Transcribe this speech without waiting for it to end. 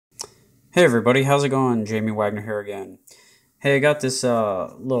Hey everybody, how's it going? Jamie Wagner here again. Hey, I got this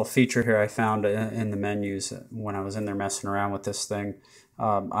little feature here I found in the menus when I was in there messing around with this thing.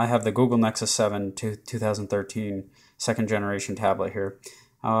 I have the Google Nexus 7 2013 second generation tablet here.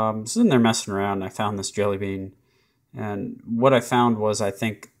 I was in there messing around and I found this Jelly Bean. And what I found was I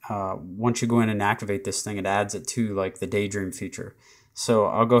think once you go in and activate this thing, it adds it to like the Daydream feature. So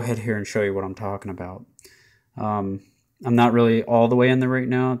I'll go ahead here and show you what I'm talking about. I'm not really all the way in there right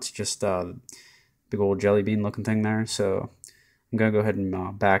now. It's just a big old jelly bean looking thing there. So I'm gonna go ahead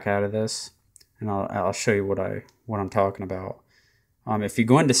and back out of this, and I'll show you what I'm talking about. If you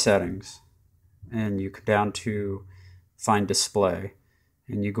go into settings and you go down to find display,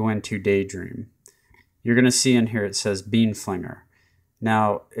 and you go into Daydream, you're gonna see in here it says BeanFlinger.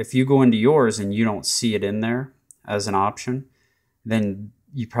 Now, if you go into yours and you don't see it in there as an option, then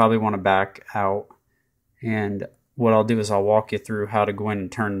you probably want to back out. And what I'll do is I'll walk you through how to go in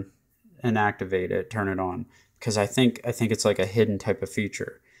and turn and activate it, turn it on, because I think it's like a hidden type of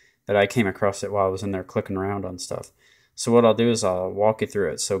feature that I came across it while I was in there clicking around on stuff. So what I'll do is I'll walk you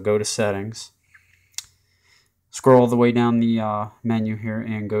through it. So go to settings, scroll all the way down the menu here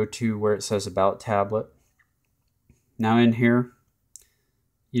and go to where it says about tablet. Now in here,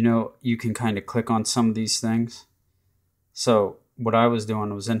 you can kind of click on some of these things. So what I was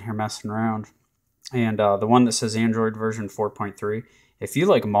doing was in here messing around. And the one that says Android version 4.3, if you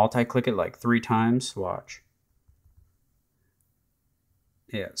like multi-click it like 3 times, watch.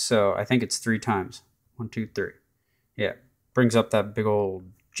 Yeah, so I think it's 3 times. 1, 2, 3. Yeah, brings up that big old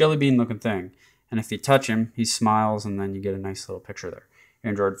jelly bean looking thing. And if you touch him, he smiles and then you get a nice little picture there.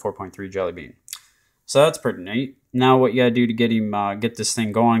 Android 4.3 jelly bean. So that's pretty neat. Now what you gotta do to get him, get this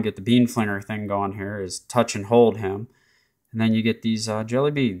thing going, get the BeanFlinger thing going here is touch and hold him. And then you get these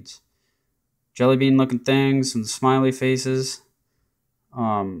jelly beans. Jelly bean looking things and smiley faces.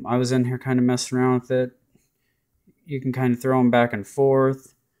 I was in here kind of messing around with it. You can kind of throw them back and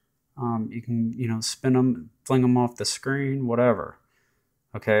forth. You can, spin them, fling them off the screen, whatever.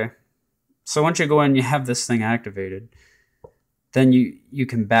 Okay. So once you go in, you have this thing activated. Then you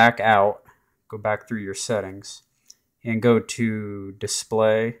can back out, go back through your settings, and go to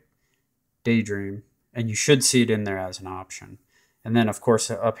Display, Daydream, and you should see it in there as an option. And then, of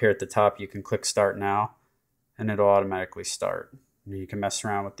course, up here at the top, you can click Start Now, and it'll automatically start. And you can mess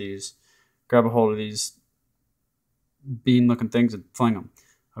around with these, grab a hold of these bean-looking things and fling them.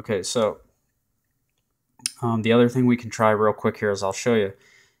 Okay, so the other thing we can try real quick here is I'll show you.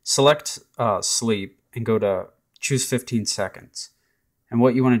 Select Sleep and go to choose 15 seconds. And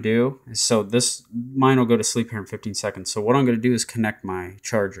what you want to do is, mine will go to sleep here in 15 seconds. So what I'm going to do is connect my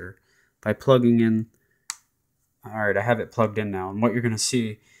charger by plugging in. Alright, I have it plugged in now, and what you're going to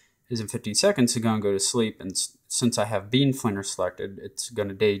see is in 15 seconds it's going to go to sleep, and since I have BeanFlinger selected, it's going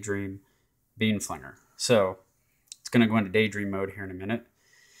to Daydream BeanFlinger. So it's going to go into Daydream mode here in a minute.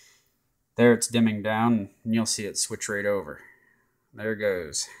 There it's dimming down, and you'll see it switch right over. There it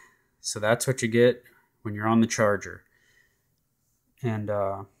goes. So that's what you get when you're on the charger. And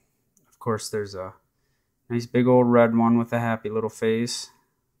of course there's a nice big old red one with a happy little face.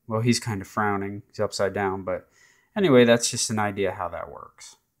 Well, he's kind of frowning. He's upside down, but anyway, that's just an idea how that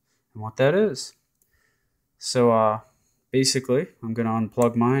works and what that is. So basically, I'm going to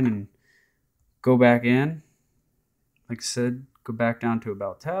unplug mine and go back in. Like I said, go back down to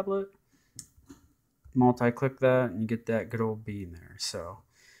About Tablet. Multi-click that, and you get that good old bean there. So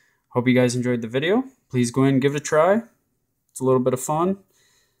hope you guys enjoyed the video. Please go ahead and give it a try. It's a little bit of fun.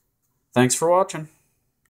 Thanks for watching.